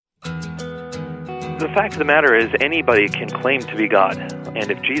The fact of the matter is anybody can claim to be God.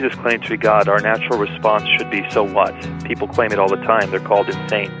 And if Jesus claimed to be God, our natural response should be, so what? People claim it all the time. They're called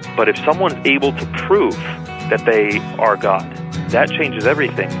insane. But if someone's able to prove that they are God, that changes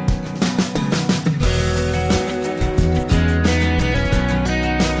everything.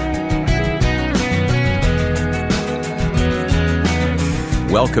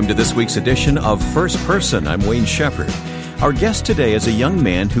 Welcome to this week's edition of First Person. I'm Wayne Shepherd. Our guest today is a young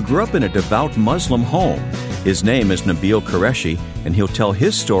man who grew up in a devout Muslim home. His name is Nabeel Qureshi, and he'll tell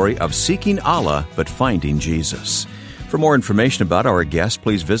his story of seeking Allah but finding Jesus. For more information about our guest,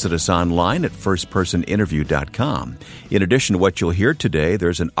 please visit us online at firstpersoninterview.com. In addition to what you'll hear today,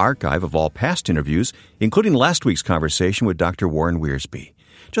 there's an archive of all past interviews, including last week's conversation with Dr. Warren Wiersbe.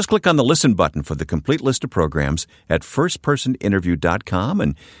 Just click on the Listen button for the complete list of programs at firstpersoninterview.com,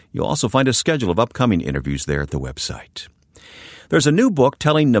 and you'll also find a schedule of upcoming interviews there at the website. There's a new book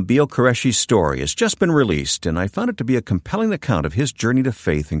telling Nabeel Qureshi's story. It's just been released, and I found it to be a compelling account of his journey to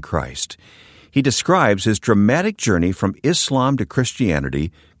faith in Christ. He describes his dramatic journey from Islam to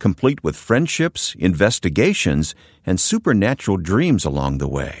Christianity, complete with friendships, investigations, and supernatural dreams along the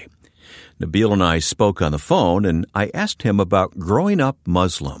way. Nabeel and I spoke on the phone, and I asked him about growing up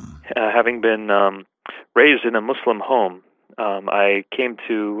Muslim. Having been raised in a Muslim home, I came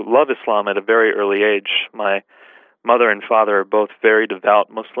to love Islam at a very early age. My mother and father are both very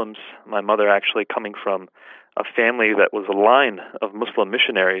devout Muslims. My mother actually coming from a family that was a line of Muslim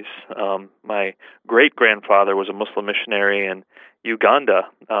missionaries. My great-grandfather was a Muslim missionary in Uganda,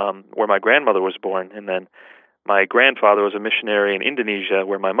 where my grandmother was born, and then my grandfather was a missionary in Indonesia,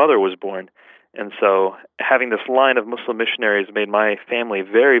 where my mother was born. And so having this line of Muslim missionaries made my family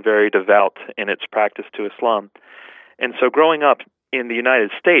very, very devout in its practice to Islam. And so growing up in the United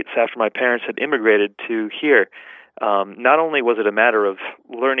States, after my parents had immigrated to here, not only was it a matter of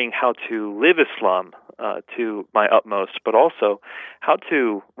learning how to live Islam to my utmost, but also how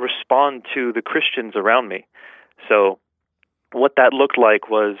to respond to the Christians around me. So what that looked like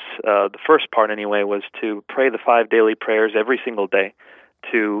was, the first part anyway, was to pray the 5 daily prayers every single day,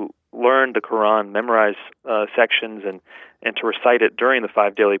 to learn the Quran, memorize sections, and to recite it during the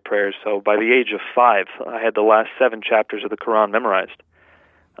 5 daily prayers. So by the age of 5, I had the last 7 chapters of the Quran memorized.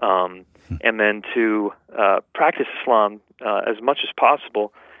 And then to practice Islam as much as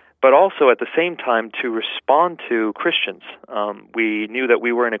possible, but also at the same time to respond to Christians. We knew that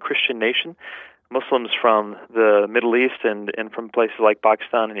we were in a Christian nation. Muslims from the Middle East and from places like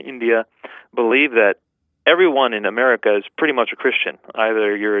Pakistan and India believe that everyone in America is pretty much a Christian.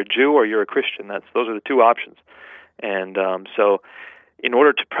 Either you're a Jew or you're a Christian. Those are the two options. And so in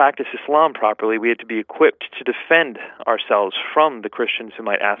order to practice Islam properly, we had to be equipped to defend ourselves from the Christians who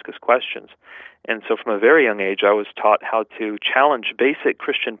might ask us questions. And so from a very young age, I was taught how to challenge basic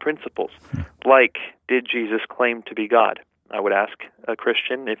Christian principles, like, did Jesus claim to be God? I would ask a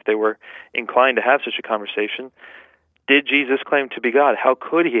Christian if they were inclined to have such a conversation, did Jesus claim to be God? How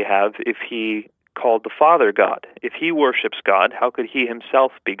could he have if he called the Father God? If he worships God, how could he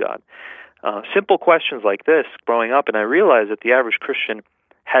himself be God? Simple questions like this growing up, and I realized that the average Christian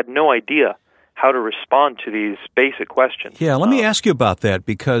had no idea how to respond to these basic questions. Yeah, let me ask you about that,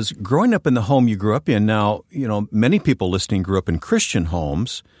 because growing up in the home you grew up in, now, many people listening grew up in Christian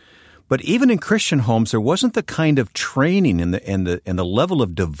homes, but even in Christian homes, there wasn't the kind of training and the level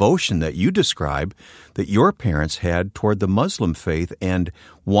of devotion that you describe that your parents had toward the Muslim faith, and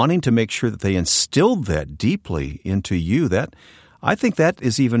wanting to make sure that they instilled that deeply into you. That I think that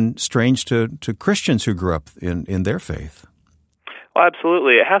is even strange to Christians who grew up in their faith. Well,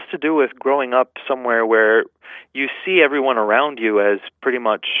 absolutely. It has to do with growing up somewhere where you see everyone around you as pretty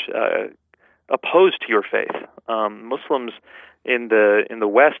much opposed to your faith. Muslims in the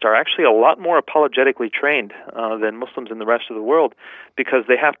West are actually a lot more apologetically trained than Muslims in the rest of the world, because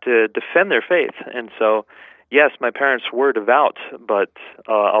they have to defend their faith. And so, yes, my parents were devout, but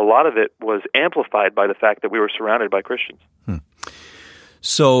a lot of it was amplified by the fact that we were surrounded by Christians.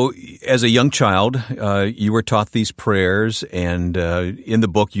 So, as a young child, you were taught these prayers, and in the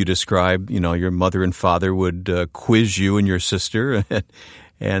book you describe, your mother and father would quiz you and your sister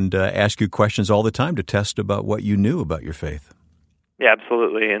and ask you questions all the time to test about what you knew about your faith. Yeah,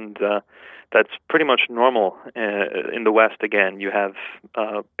 absolutely, and that's pretty much normal in the West. Again, you have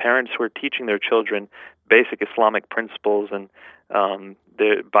parents who are teaching their children basic Islamic principles, and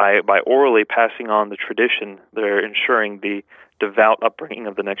by orally passing on the tradition, they're ensuring the devout upbringing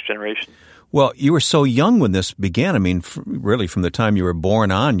of the next generation. Well, you were so young when this began. I mean, really from the time you were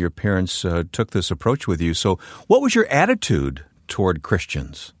born on, your parents took this approach with you. So what was your attitude toward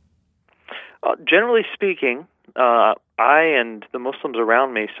Christians? Generally speaking, I and the Muslims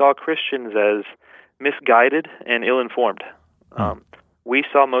around me saw Christians as misguided and ill-informed. We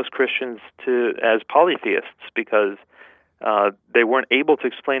saw most Christians as polytheists because they weren't able to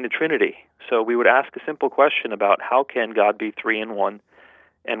explain the Trinity. So we would ask a simple question about how can God be three in one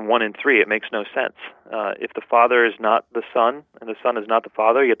and one in three? It makes no sense. If the Father is not the Son and the Son is not the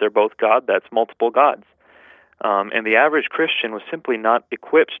Father, yet they're both God, that's multiple gods. And the average Christian was simply not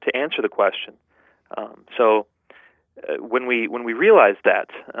equipped to answer the question. When we realized that,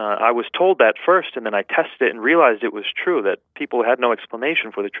 I was told that first, and then I tested it and realized it was true, that people had no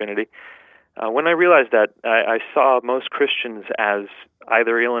explanation for the Trinity. When I realized that, I saw most Christians as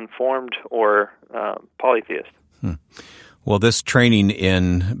either ill-informed or polytheist. Well, this training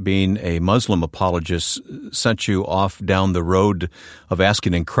in being a Muslim apologist sent you off down the road of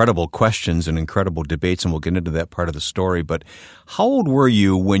asking incredible questions and incredible debates, and we'll get into that part of the story. But how old were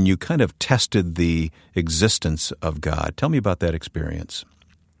you when you kind of tested the existence of God? Tell me about that experience.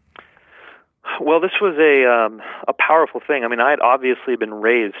 Well, this was a powerful thing. I mean, I had obviously been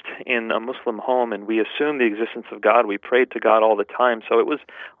raised in a Muslim home, and we assumed the existence of God. We prayed to God all the time, so it was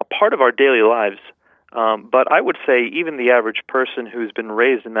a part of our daily lives. But I would say even the average person who's been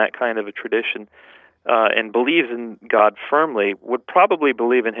raised in that kind of a tradition and believes in God firmly would probably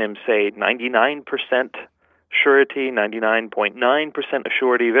believe in Him, say, 99% surety, 99.9%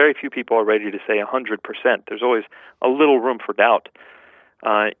 assurity. Very few people are ready to say 100%. There's always a little room for doubt.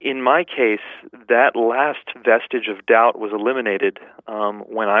 In my case, that last vestige of doubt was eliminated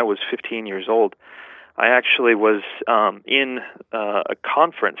when I was 15 years old. I actually was in a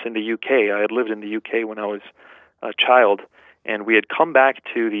conference in the UK. I had lived in the UK when I was a child, and we had come back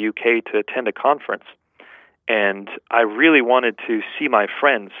to the UK to attend a conference. And I really wanted to see my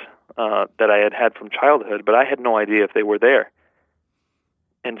friends that I had had from childhood, but I had no idea if they were there.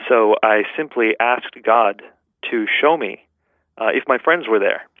 And so I simply asked God to show me if my friends were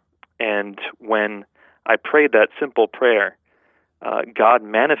there. And when I prayed that simple prayer, God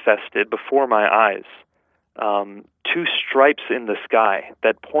manifested before my eyes two stripes in the sky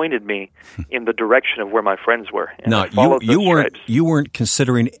that pointed me in the direction of where my friends were. And now, you weren't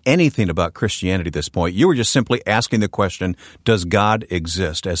considering anything about Christianity at this point. You were just simply asking the question, does God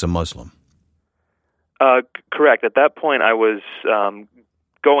exist, as a Muslim? Correct. At that point, I was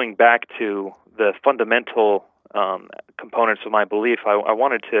going back to the fundamental components of my belief. I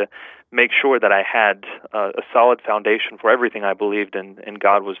wanted to make sure that I had a solid foundation for everything I believed in, and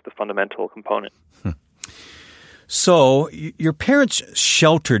God was the fundamental component. So your parents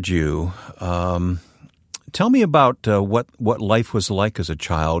sheltered you. Tell me about what life was like as a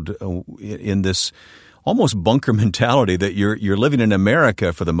child in this almost bunker mentality that you're living in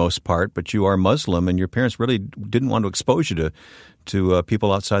America for the most part, but you are Muslim, and your parents really didn't want to expose you to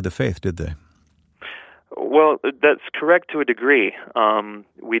people outside the faith, did they? Well, that's correct to a degree.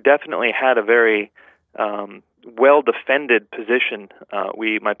 We definitely had a very well-defended position.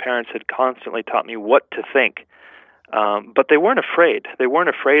 My parents had constantly taught me what to think, but they weren't afraid. They weren't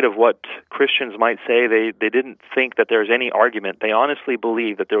afraid of what Christians might say. They didn't think that there was any argument. They honestly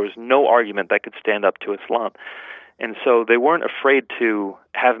believed that there was no argument that could stand up to Islam. And so they weren't afraid to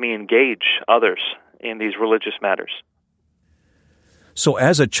have me engage others in these religious matters. So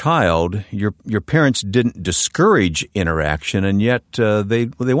as a child, your parents didn't discourage interaction, and yet they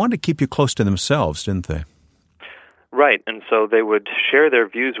wanted to keep you close to themselves, didn't they? Right, and so they would share their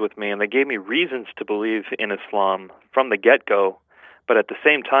views with me, and they gave me reasons to believe in Islam from the get-go, but at the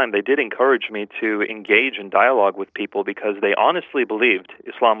same time, they did encourage me to engage in dialogue with people because they honestly believed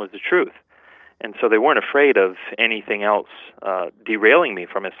Islam was the truth. And so they weren't afraid of anything else derailing me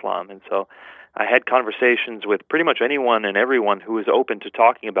from Islam, and so I had conversations with pretty much anyone and everyone who was open to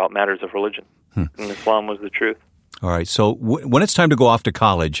talking about matters of religion, and Islam was the truth. All right, so when it's time to go off to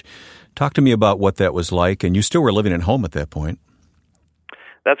college, talk to me about what that was like, and you still were living at home at that point.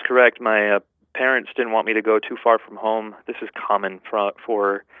 That's correct. My parents didn't want me to go too far from home. This is common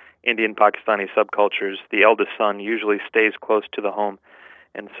for Indian Pakistani subcultures. The eldest son usually stays close to the home.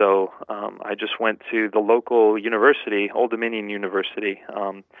 And so I just went to the local university, Old Dominion University,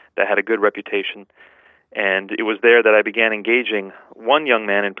 that had a good reputation. And it was there that I began engaging one young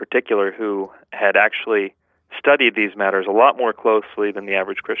man in particular who had actually studied these matters a lot more closely than the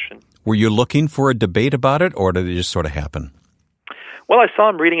average Christian. Were you looking for a debate about it, or did it just sort of happen? Well, I saw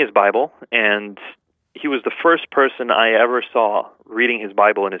him reading his Bible, and he was the first person I ever saw reading his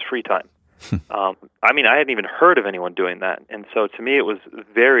Bible in his free time. I hadn't even heard of anyone doing that. And so to me it was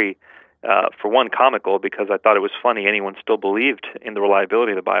very, for one, comical because I thought it was funny anyone still believed in the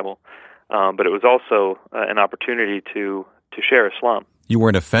reliability of the Bible. But it was also an opportunity to share Islam. You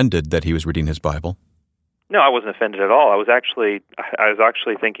weren't offended that he was reading his Bible? No, I wasn't offended at all. I was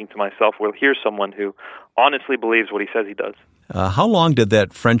actually thinking to myself, well, here's someone who honestly believes what he says he does. How long did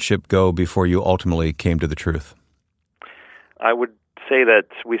that friendship go before you ultimately came to the truth? I would say that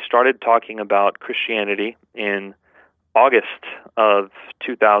we started talking about Christianity in August of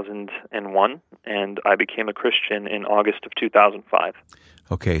 2001, and I became a Christian in August of 2005.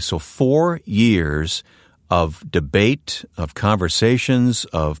 Okay, so 4 years of debate, of conversations,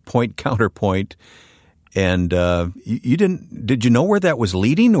 of point-counterpoint, and you did you know where that was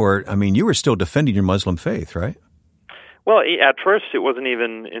leading? Or, I mean, you were still defending your Muslim faith, right? Well, at first it wasn't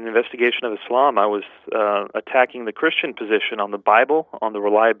even an investigation of Islam. I was attacking the Christian position on the Bible, on the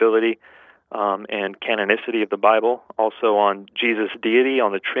reliability and canonicity of the Bible, also on Jesus' deity,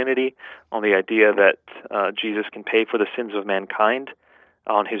 on the Trinity, on the idea that Jesus can pay for the sins of mankind,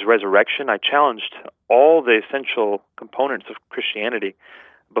 on his resurrection. I challenged all the essential components of Christianity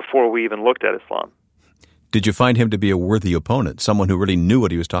before we even looked at Islam. Did you find him to be a worthy opponent, someone who really knew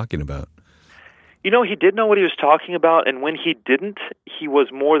what he was talking about? You know, he did know what he was talking about, and when he didn't, he was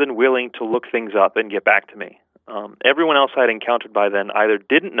more than willing to look things up and get back to me. Everyone else I had encountered by then either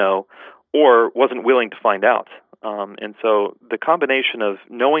didn't know or wasn't willing to find out. And so the combination of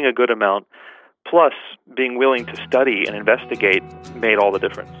knowing a good amount plus being willing to study and investigate made all the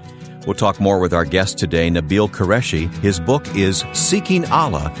difference. We'll talk more with our guest today, Nabeel Qureshi. His book is Seeking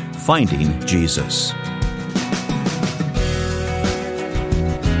Allah, Finding Jesus.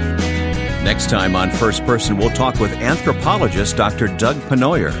 Next time on First Person, we'll talk with anthropologist Dr. Doug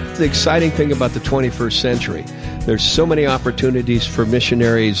Penoyer. The exciting thing about the 21st century, there's so many opportunities for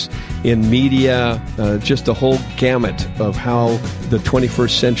missionaries in media, just the whole gamut of how the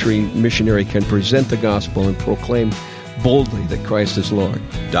 21st century missionary can present the gospel and proclaim boldly that Christ is Lord.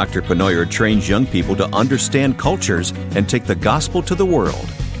 Dr. Penoyer trains young people to understand cultures and take the gospel to the world.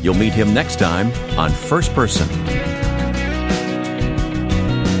 You'll meet him next time on First Person.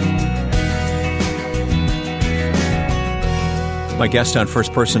 My guest on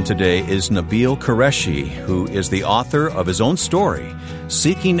First Person today is Nabeel Qureshi, who is the author of his own story,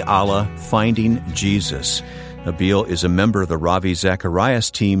 Seeking Allah, Finding Jesus. Nabeel is a member of the Ravi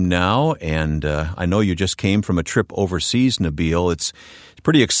Zacharias team now, and I know you just came from a trip overseas, Nabeel. It's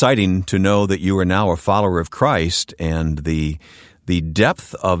pretty exciting to know that you are now a follower of Christ, and the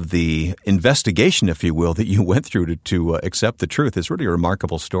depth of the investigation, if you will, that you went through to accept the truth is really a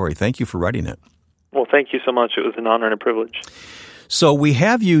remarkable story. Thank you for writing it. Well, thank you so much. It was an honor and a privilege. So we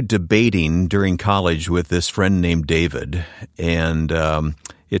have you debating during college with this friend named David, and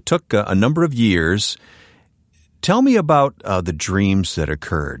it took a number of years. Tell me about the dreams that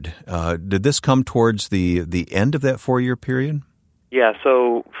occurred. Did this come towards the end of that 4-year period? Yeah,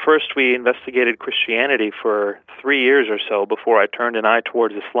 so first we investigated Christianity for 3 years or so before I turned an eye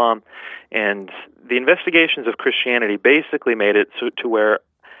towards Islam, and the investigations of Christianity basically made it to where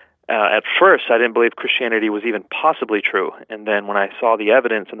at first, I didn't believe Christianity was even possibly true. And then when I saw the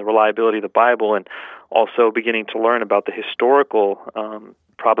evidence and the reliability of the Bible and also beginning to learn about the historical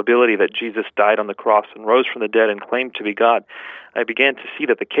probability that Jesus died on the cross and rose from the dead and claimed to be God, I began to see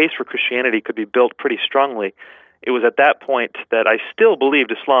that the case for Christianity could be built pretty strongly. It was at that point that I still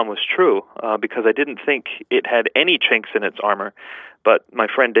believed Islam was true because I didn't think it had any chinks in its armor. But my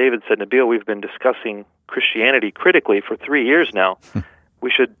friend David said, Nabeel, we've been discussing Christianity critically for 3 years now. We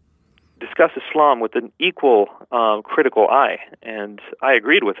should discuss Islam with an equal critical eye, and I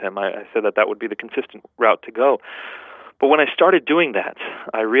agreed with him. I said that would be the consistent route to go. But when I started doing that,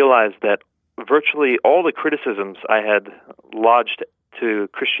 I realized that virtually all the criticisms I had lodged to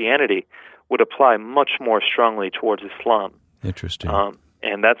Christianity would apply much more strongly towards Islam. Interesting.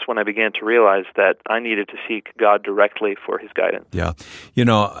 And that's when I began to realize that I needed to seek God directly for his guidance. Yeah. You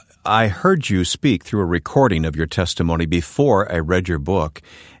know, I heard you speak through a recording of your testimony before I read your book.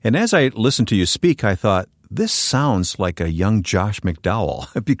 And as I listened to you speak, I thought, this sounds like a young Josh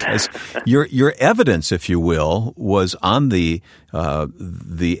McDowell, because your evidence, if you will, was on the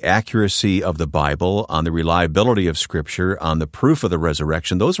accuracy of the Bible, on the reliability of Scripture, on the proof of the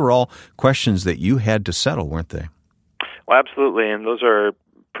resurrection. Those were all questions that you had to settle, weren't they? Well, absolutely, and those are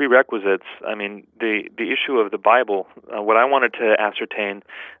prerequisites. I mean, the issue of the Bible, what I wanted to ascertain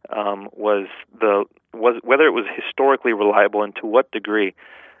was whether it was historically reliable and to what degree.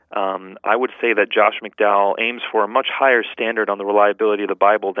 I would say that Josh McDowell aims for a much higher standard on the reliability of the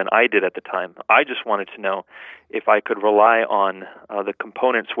Bible than I did at the time. I just wanted to know if I could rely on the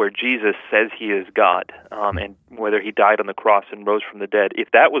components where Jesus says he is God, and whether he died on the cross and rose from the dead.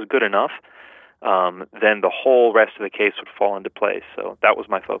 If that was good enough, then the whole rest of the case would fall into place. So that was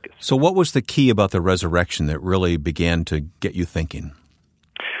my focus. So what was the key about the resurrection that really began to get you thinking?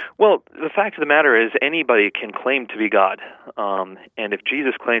 Well, the fact of the matter is anybody can claim to be God. And if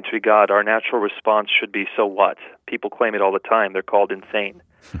Jesus claimed to be God, our natural response should be, so what? People claim it all the time. They're called insane.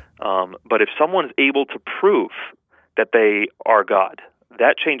 But if someone is able to prove that they are God,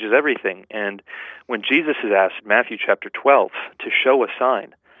 that changes everything. And when Jesus is asked in Matthew chapter 12 to show a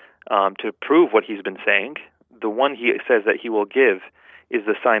sign, to prove what he's been saying, the one he says that he will give is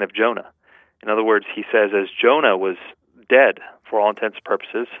the sign of Jonah. In other words, he says, as Jonah was dead, for all intents and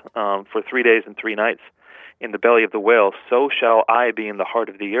purposes, for 3 days and 3 nights in the belly of the whale, so shall I be in the heart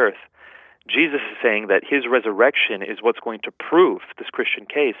of the earth. Jesus is saying that his resurrection is what's going to prove this Christian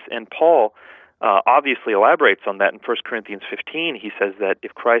case. And Paul obviously elaborates on that in 1 Corinthians 15. He says that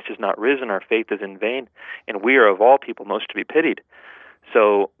if Christ is not risen, our faith is in vain, and we are of all people most to be pitied.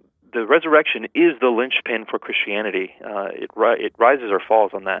 So the resurrection is the linchpin for Christianity. It rises or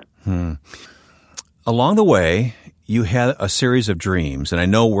falls on that. Along the way, you had a series of dreams, and I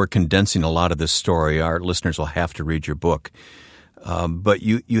know we're condensing a lot of this story. Our listeners will have to read your book. But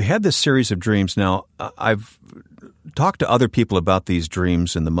you had this series of dreams. Now, I've talked to other people about these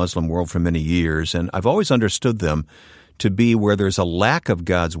dreams in the Muslim world for many years, and I've always understood them to be where there's a lack of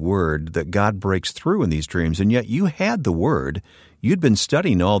God's Word, that God breaks through in these dreams. And yet you had the Word. You'd been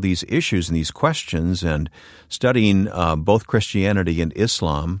studying all these issues and these questions and studying both Christianity and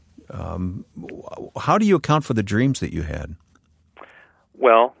Islam. How do you account for the dreams that you had?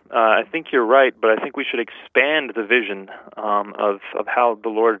 Well, I think you're right, but I think we should expand the vision of how the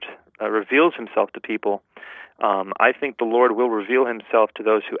Lord reveals himself to people. I think the Lord will reveal himself to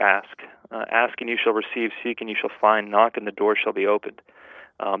those who ask. Ask and you shall receive, seek and you shall find, knock and the door shall be opened.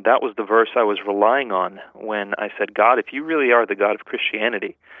 That was the verse I was relying on when I said, God, if you really are the God of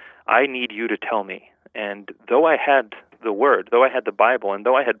Christianity, I need you to tell me. And though I had the Word, though I had the Bible, and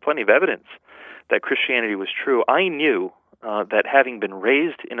though I had plenty of evidence that Christianity was true, I knew that having been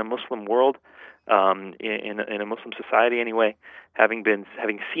raised in a Muslim world, in a Muslim society anyway, having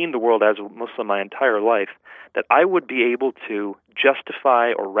seen the world as a Muslim my entire life, that I would be able to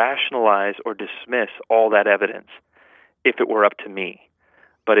justify or rationalize or dismiss all that evidence if it were up to me.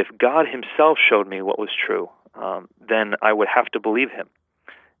 But if God himself showed me what was true, then I would have to believe him.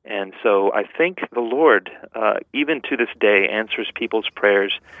 And so I think the Lord, even to this day, answers people's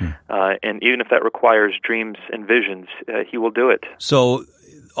prayers, and even if that requires dreams and visions, he will do it. So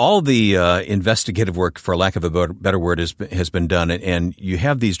all the investigative work, for lack of a better word, has been done, and you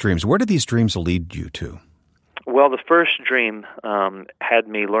have these dreams. Where do these dreams lead you to? Well, the first dream had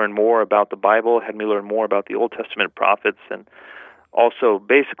me learn more about the Bible, had me learn more about the Old Testament prophets, and also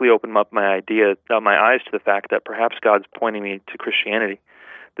basically opened up my eyes to the fact that perhaps God's pointing me to Christianity.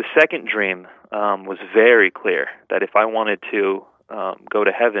 The second dream was very clear that if I wanted to go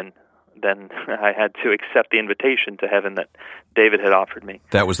to heaven, then I had to accept the invitation to heaven that David had offered me.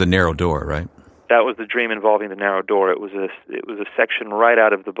 That was the narrow door, right? That was the dream involving the narrow door. It was a section right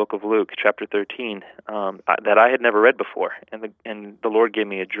out of the book of Luke, chapter 13, that I had never read before, and the Lord gave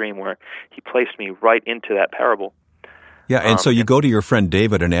me a dream where he placed me right into that parable. Yeah, and so you go to your friend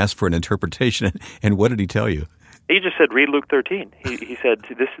David and ask for an interpretation, and what did he tell you? He just said, read Luke 13. He said,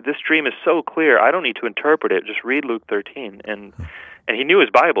 this dream is so clear, I don't need to interpret it, just read Luke 13. And he knew his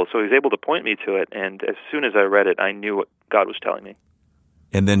Bible, so he was able to point me to it, and as soon as I read it, I knew what God was telling me.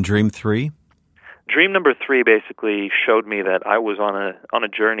 And then dream 3? Dream number 3 basically showed me that I was on a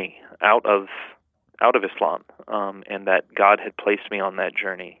journey out of Islam, and that God had placed me on that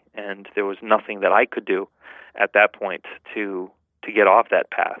journey, and there was nothing that I could do at that point to get off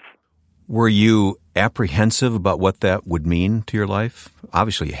that path. Were you apprehensive about what that would mean to your life?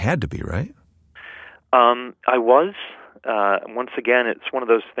 Obviously, you had to be, right? I was. Once again, it's one of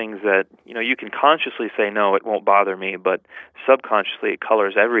those things that, you can consciously say, no, it won't bother me, but subconsciously it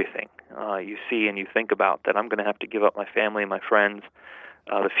colors everything. You see and you think about that I'm going to have to give up my family and my friends,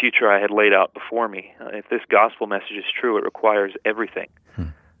 the future I had laid out before me. If this gospel message is true, it requires everything.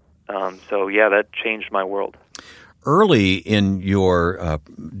 So, yeah, that changed my world. Early in your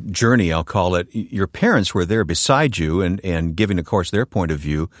journey, I'll call it, your parents were there beside you and giving, of course, their point of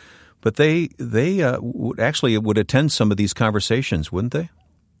view, but they would attend some of these conversations, wouldn't they?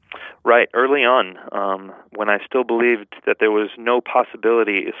 Right. Early on, when I still believed that there was no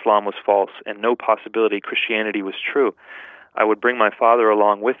possibility Islam was false and no possibility Christianity was true, I would bring my father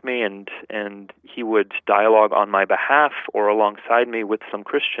along with me, and he would dialogue on my behalf or alongside me with some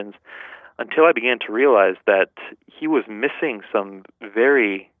Christians, until I began to realize that he was missing some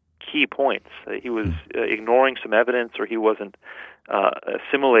very key points. He was ignoring some evidence, or he wasn't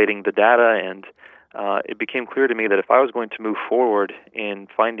assimilating the data, and it became clear to me that if I was going to move forward in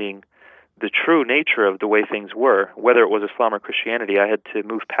finding the true nature of the way things were, whether it was Islam or Christianity. I had to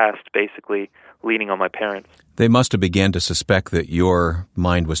move past basically leaning on my parents. They must have began to suspect that your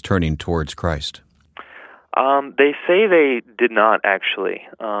mind was turning towards Christ. They say they did not, actually.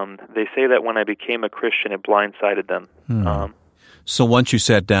 They say that when I became a Christian, it blindsided them. So once you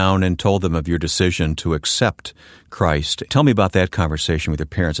sat down and told them of your decision to accept Christ, tell me about that conversation with your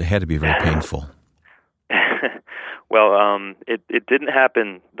parents. It had to be very painful. Well, it didn't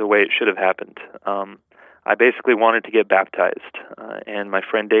happen the way it should have happened. I basically wanted to get baptized, and my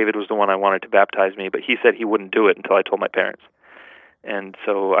friend David was the one I wanted to baptize me, but he said he wouldn't do it until I told my parents. And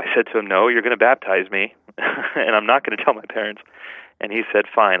so I said to him, no, you're going to baptize me, and I'm not going to tell my parents. And he said,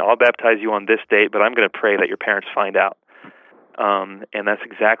 fine, I'll baptize you on this date, but I'm going to pray that your parents find out. And that's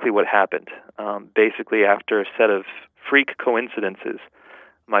exactly what happened. Basically, after a set of freak coincidences,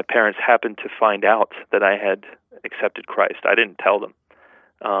 my parents happened to find out that I had accepted Christ. I didn't tell them.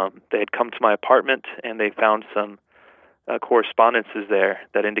 They had come to my apartment, and they found some correspondences there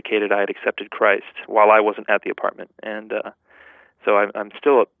that indicated I had accepted Christ while I wasn't at the apartment. And so I'm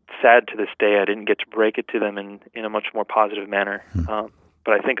still sad to this day I didn't get to break it to them in a much more positive manner.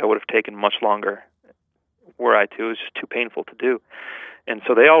 But I think I would have taken much longer were I to. It was just too painful to do. And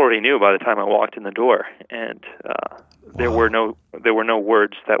so they already knew by the time I walked in the door, and there were no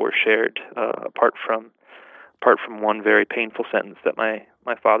words that were shared apart from one very painful sentence that my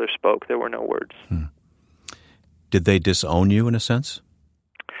father spoke. There were no words. Did they disown you in a sense?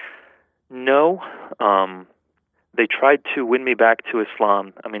 No. They tried to win me back to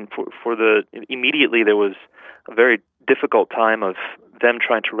Islam. I mean, immediately there was a very difficult time of them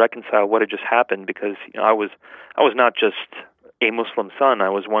trying to reconcile what had just happened, because I was not just a Muslim son. I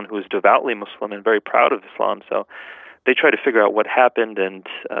was one who was devoutly Muslim and very proud of Islam. So they tried to figure out what happened, and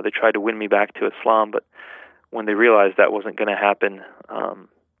they tried to win me back to Islam. But when they realized that wasn't going to happen,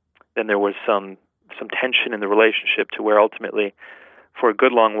 then there was some tension in the relationship to where ultimately, for a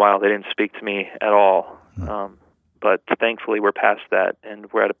good long while, they didn't speak to me at all. But thankfully, we're past that,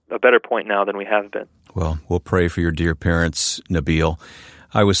 and we're at a better point now than we have been. Well, we'll pray for your dear parents, Nabeel.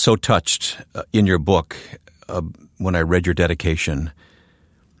 I was so touched in your book when I read your dedication.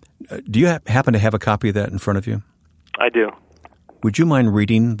 Do you happen to have a copy of that in front of you? I do. Would you mind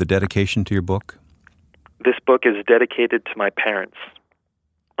reading the dedication to your book? This book is dedicated to my parents.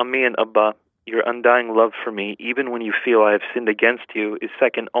 Ammi and Abba, your undying love for me, even when you feel I have sinned against you, is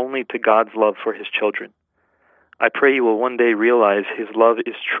second only to God's love for His children. I pray you will one day realize His love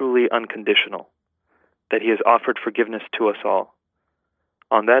is truly unconditional, that He has offered forgiveness to us all.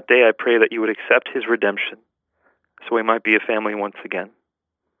 On that day, I pray that you would accept His redemption, so we might be a family once again.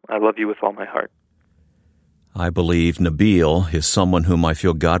 I love you with all my heart. I believe Nabeel is someone whom I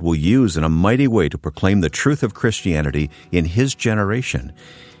feel God will use in a mighty way to proclaim the truth of Christianity in his generation.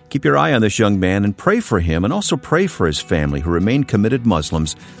 Keep your eye on this young man and pray for him, and also pray for his family who remain committed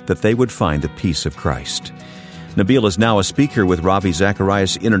Muslims, that they would find the peace of Christ. Nabeel is now a speaker with Ravi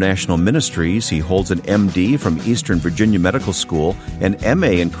Zacharias International Ministries. He holds an MD from Eastern Virginia Medical School, an MA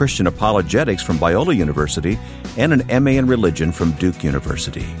in Christian Apologetics from Biola University, and an MA in Religion from Duke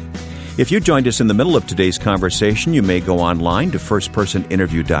University. If you joined us in the middle of today's conversation, you may go online to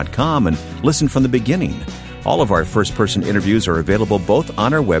firstpersoninterview.com and listen from the beginning. All of our first-person interviews are available both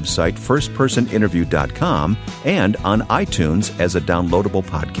on our website, firstpersoninterview.com, and on iTunes as a downloadable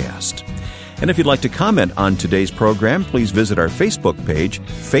podcast. And if you'd like to comment on today's program, please visit our Facebook page,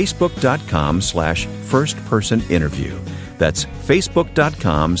 facebook.com/firstpersoninterview. That's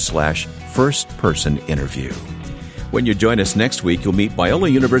facebook.com/firstpersoninterview. When you join us next week, you'll meet Biola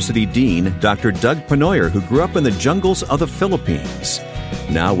University Dean Dr. Doug Penoyer, who grew up in the jungles of the Philippines.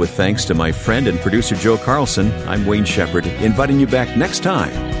 Now, with thanks to my friend and producer Joe Carlson, I'm Wayne Shepherd, inviting you back next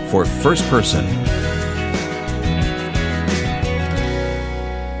time for First Person.